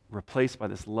was replaced by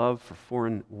this love for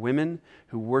foreign women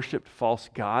who worshiped false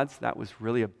gods. That was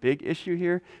really a big issue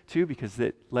here, too, because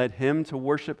it led him to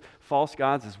worship false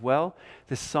gods as well.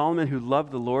 This Solomon who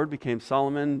loved the Lord became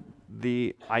Solomon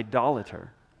the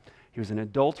idolater. He was an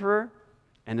adulterer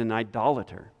and an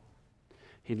idolater.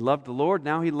 He loved the Lord,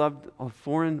 now he loved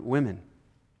foreign women.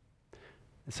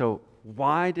 And so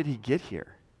why did he get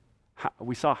here?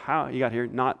 We saw how he got here,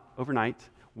 not overnight.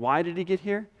 Why did he get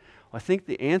here? Well, I think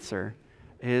the answer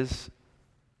is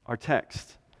our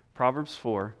text, Proverbs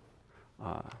 4,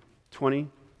 20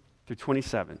 through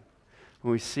 27.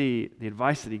 When we see the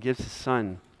advice that he gives his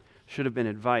son should have been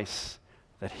advice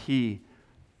that he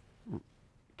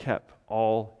kept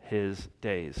all his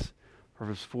days.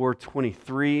 Proverbs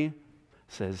 4:23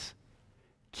 says,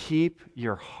 Keep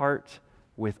your heart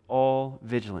with all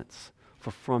vigilance,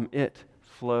 for from it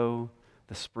flow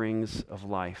the springs of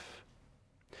life.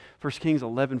 1 Kings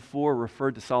 11:4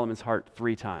 referred to Solomon's heart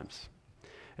 3 times.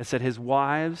 It said his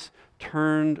wives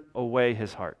turned away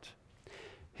his heart.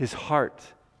 His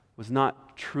heart was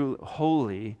not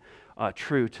wholly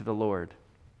true to the Lord.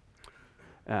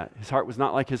 His heart was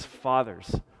not like his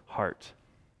father's heart,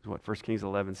 is what 1 Kings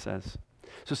 11 says.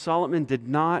 So Solomon did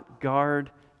not guard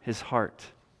his heart.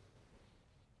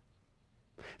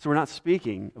 So we're not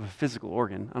speaking of a physical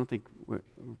organ. I don't think we're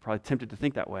probably tempted to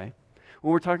think that way.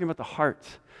 When we're talking about the heart,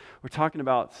 we're talking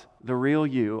about the real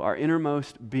you, our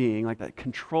innermost being, like that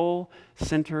control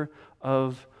center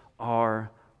of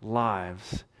our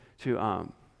lives.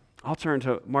 I'll turn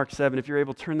to Mark 7. If you're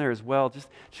able, turn there as well. Just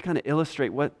kind of illustrate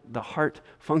what the heart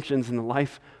functions in the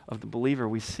life of the believer.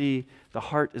 We see the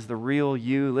heart is the real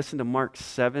you. Listen to Mark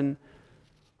 7,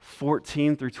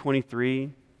 14 through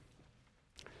 23.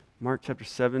 Mark chapter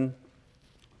 7,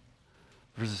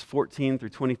 verses 14 through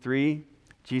 23.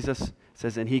 Jesus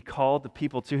says, "And he called the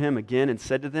people to him again and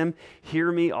said to them,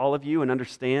 'Hear me, all of you, and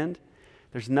understand.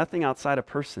 There's nothing outside a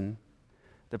person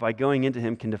that by going into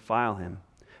him can defile him.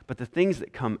 But the things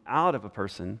that come out of a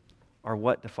person are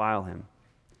what defile him.'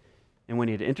 And when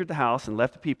he had entered the house and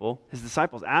left the people, his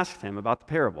disciples asked him about the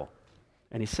parable.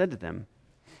 And he said to them,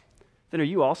 'Then are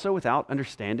you also without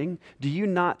understanding? Do you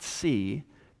not see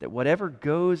that whatever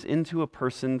goes into a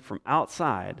person from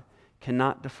outside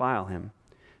cannot defile him,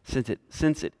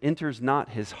 since it enters not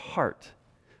his heart,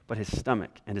 but his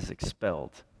stomach, and is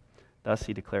expelled?' Thus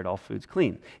he declared all foods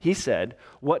clean. He said,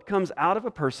 'What comes out of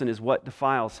a person is what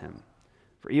defiles him.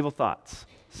 For evil thoughts,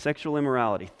 sexual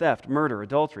immorality, theft, murder,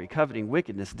 adultery, coveting,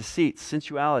 wickedness, deceit,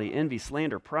 sensuality, envy,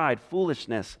 slander, pride,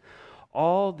 foolishness,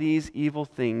 all these evil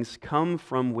things come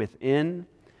from within,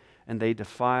 and they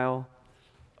defile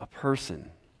a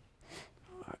person.'"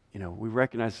 We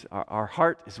recognize our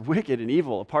heart is wicked and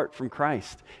evil apart from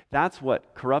Christ. That's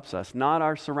what corrupts us, not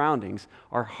our surroundings.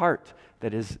 Our heart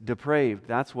that is depraved,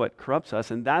 that's what corrupts us,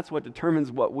 and that's what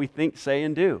determines what we think, say,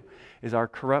 and do, is our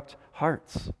corrupt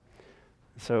hearts.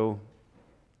 So,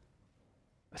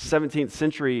 a 17th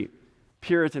century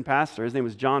Puritan pastor, his name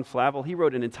was John Flavel, he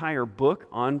wrote an entire book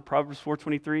on Proverbs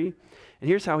 4:23, and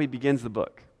here's how he begins the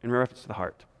book in reference to the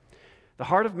heart. "The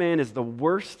heart of man is the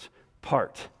worst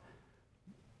part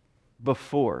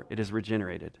before it is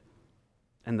regenerated,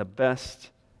 and the best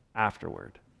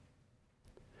afterward."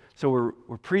 So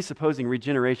we're presupposing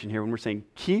regeneration here when we're saying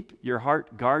keep your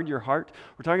heart, guard your heart.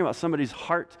 We're talking about somebody's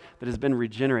heart that has been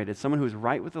regenerated, someone who is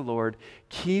right with the Lord.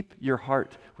 Keep your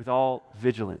heart with all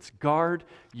vigilance. Guard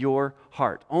your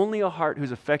heart. Only a heart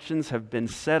whose affections have been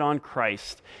set on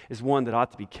Christ is one that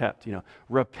ought to be kept.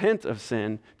 Repent of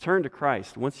sin, turn to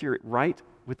Christ. Once you're right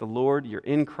with the Lord, you're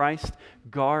in Christ,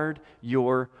 guard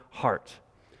your heart.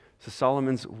 So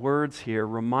Solomon's words here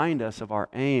remind us of our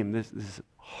aim. This is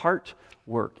heart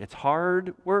work. It's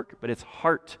hard work, but it's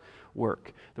heart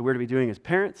work that we're to be doing as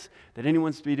parents, that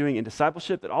anyone's to be doing in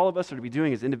discipleship, that all of us are to be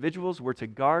doing as individuals. We're to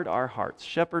guard our hearts,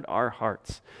 shepherd our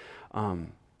hearts.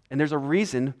 And there's a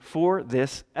reason for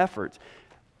this effort.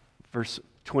 Verse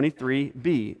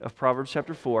 23b of Proverbs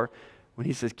chapter 4, when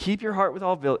he says, "Keep your heart with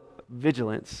all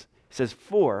vigilance," he says,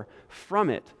 "For from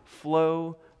it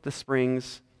flow the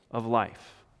springs of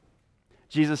life."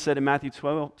 Jesus said in Matthew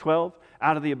 12,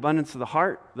 "Out of the abundance of the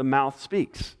heart, the mouth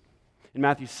speaks." In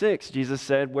Matthew 6, Jesus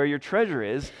said, "Where your treasure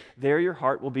is, there your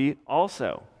heart will be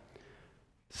also."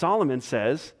 Solomon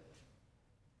says,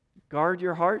 "Guard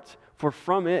your heart, for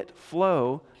from it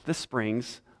flow the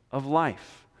springs of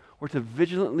life." We're to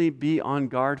vigilantly be on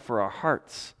guard for our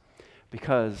hearts,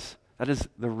 because that is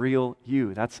the real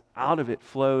you. That's out of it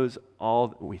flows all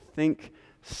that we think,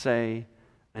 say,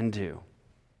 and do.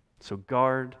 So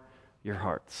guard your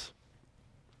hearts.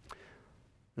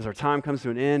 As our time comes to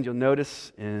an end, you'll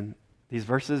notice in these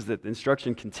verses that the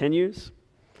instruction continues.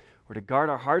 We're to guard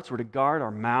our hearts, we're to guard our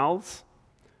mouths.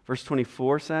 Verse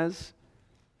 24 says,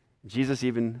 Jesus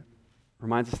even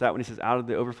reminds us that when he says, "Out of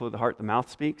the overflow of the heart, the mouth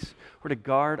speaks." We're to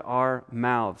guard our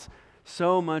mouths.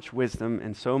 So much wisdom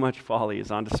and so much folly is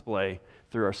on display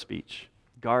through our speech.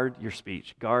 Guard your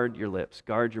speech, guard your lips,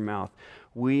 guard your mouth.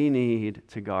 We need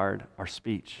to guard our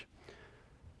speech.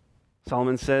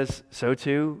 Solomon says, so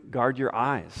too, guard your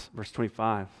eyes. Verse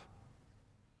 25.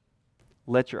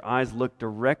 "Let your eyes look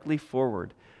directly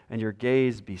forward and your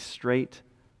gaze be straight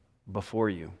before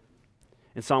you."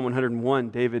 In Psalm 101,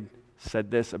 David said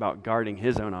this about guarding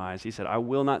his own eyes. He said, "I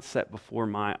will not set before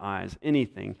my eyes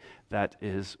anything that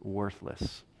is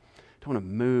worthless." I don't want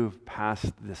to move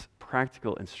past this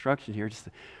practical instruction here, just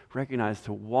to recognize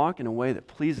to walk in a way that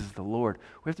pleases the Lord.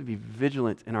 We have to be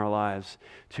vigilant in our lives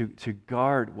to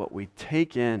guard what we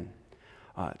take in,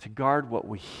 to guard what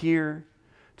we hear,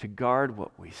 to guard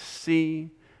what we see,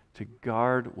 to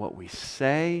guard what we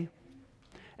say.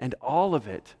 And all of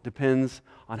it depends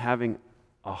on having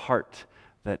a heart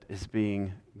that is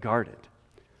being guarded.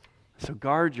 So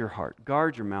guard your heart,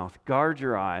 guard your mouth, guard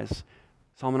your eyes.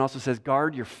 Solomon also says,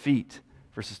 guard your feet,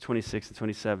 verses 26 and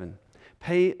 27.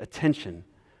 Pay attention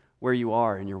where you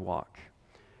are in your walk.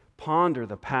 Ponder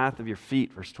the path of your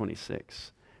feet, verse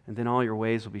 26, and then all your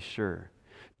ways will be sure.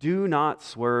 Do not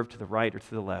swerve to the right or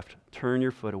to the left. Turn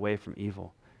your foot away from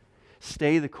evil.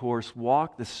 Stay the course,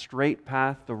 walk the straight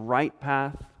path, the right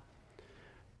path.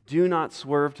 Do not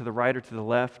swerve to the right or to the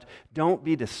left. Don't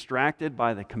be distracted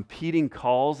by the competing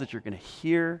calls that you're going to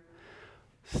hear.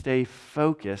 Stay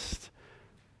focused.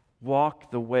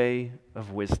 Walk the way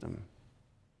of wisdom.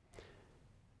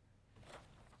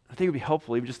 I think it would be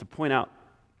helpful even just to point out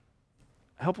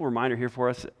a helpful reminder here for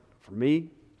us, for me,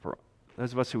 for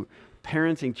those of us who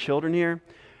parenting children here.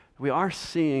 We are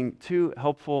seeing two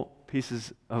helpful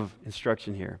pieces of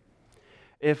instruction here.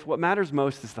 If what matters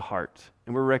most is the heart,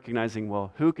 and we're recognizing,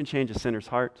 well, who can change a sinner's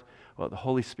heart? Well, the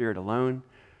Holy Spirit alone.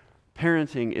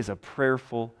 Parenting is a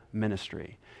prayerful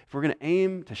ministry. If we're going to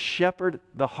aim to shepherd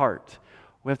the heart,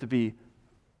 we have to be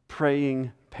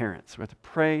praying parents. We have to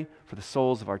pray for the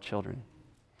souls of our children.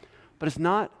 But it's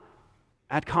not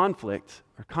at conflict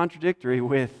or contradictory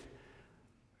with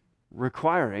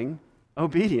requiring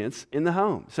obedience in the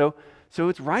home. So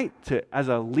it's right to, as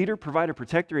a leader, provider,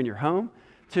 protector in your home,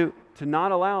 to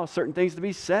not allow certain things to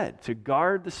be said, to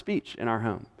guard the speech in our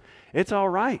home. It's all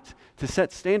right to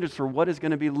set standards for what is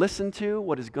going to be listened to,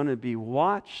 what is going to be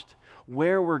watched,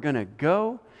 where we're going to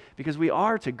go, because we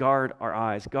are to guard our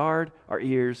eyes, guard our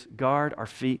ears, guard our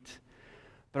feet.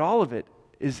 But all of it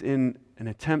is in an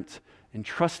attempt in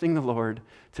trusting the Lord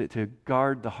to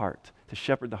guard the heart, to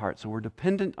shepherd the heart. So we're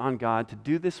dependent on God to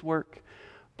do this work,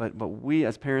 but we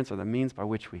as parents are the means by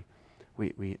which we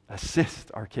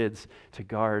assist our kids to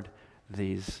guard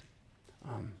these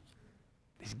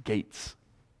gates,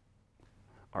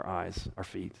 our eyes, our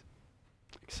feet,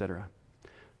 etc.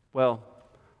 Well,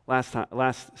 last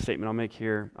statement I'll make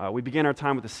here. We began our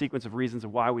time with a sequence of reasons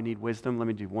of why we need wisdom. Let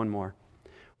me do one more.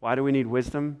 Why do we need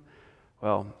wisdom?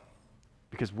 Well,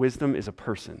 because wisdom is a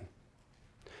person.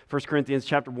 1 Corinthians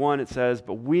chapter 1, it says,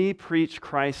 "But we preach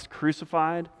Christ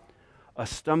crucified, a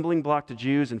stumbling block to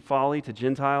Jews and folly to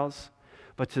Gentiles.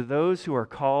 But to those who are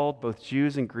called, both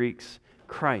Jews and Greeks,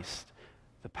 Christ,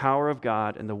 the power of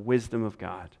God and the wisdom of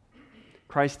God."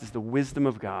 Christ is the wisdom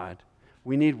of God.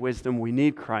 We need wisdom. We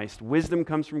need Christ. Wisdom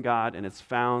comes from God, and it's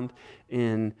found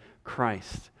in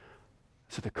Christ.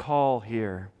 So the call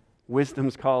here,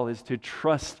 wisdom's call, is to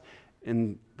trust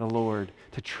in the Lord,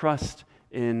 to trust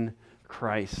in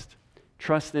Christ.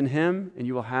 Trust in Him, and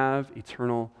you will have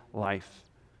eternal life.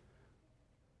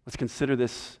 Let's consider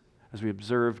this as we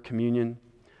observe communion.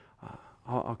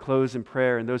 I'll close in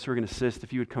prayer, and those who are going to assist,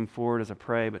 if you would come forward as I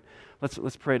pray, but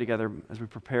let's pray together as we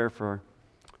prepare for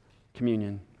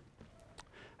communion.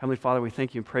 Heavenly Father, we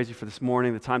thank you and praise you for this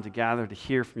morning, the time to gather, to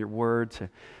hear from your word,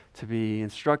 to be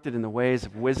instructed in the ways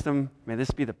of wisdom. May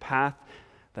this be the path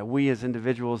that we as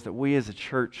individuals, that we as a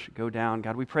church go down.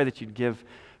 God, we pray that you'd give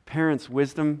parents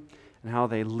wisdom in how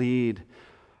they lead,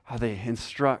 how they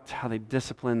instruct, how they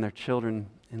discipline their children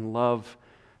in love,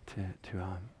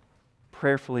 to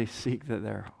prayerfully seek that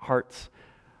their hearts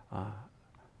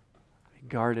be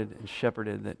guarded and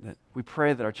shepherded, that we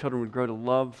pray that our children would grow to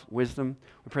love wisdom.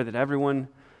 We pray that everyone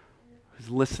who's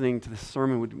listening to this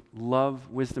sermon would love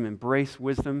wisdom, embrace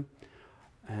wisdom,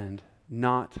 and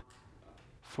not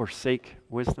forsake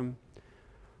wisdom.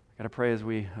 God, I pray as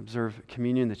we observe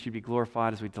communion that you be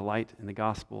glorified as we delight in the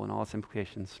gospel and all its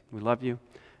implications. We love you,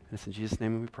 and it's in Jesus'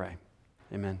 name we pray.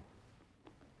 Amen.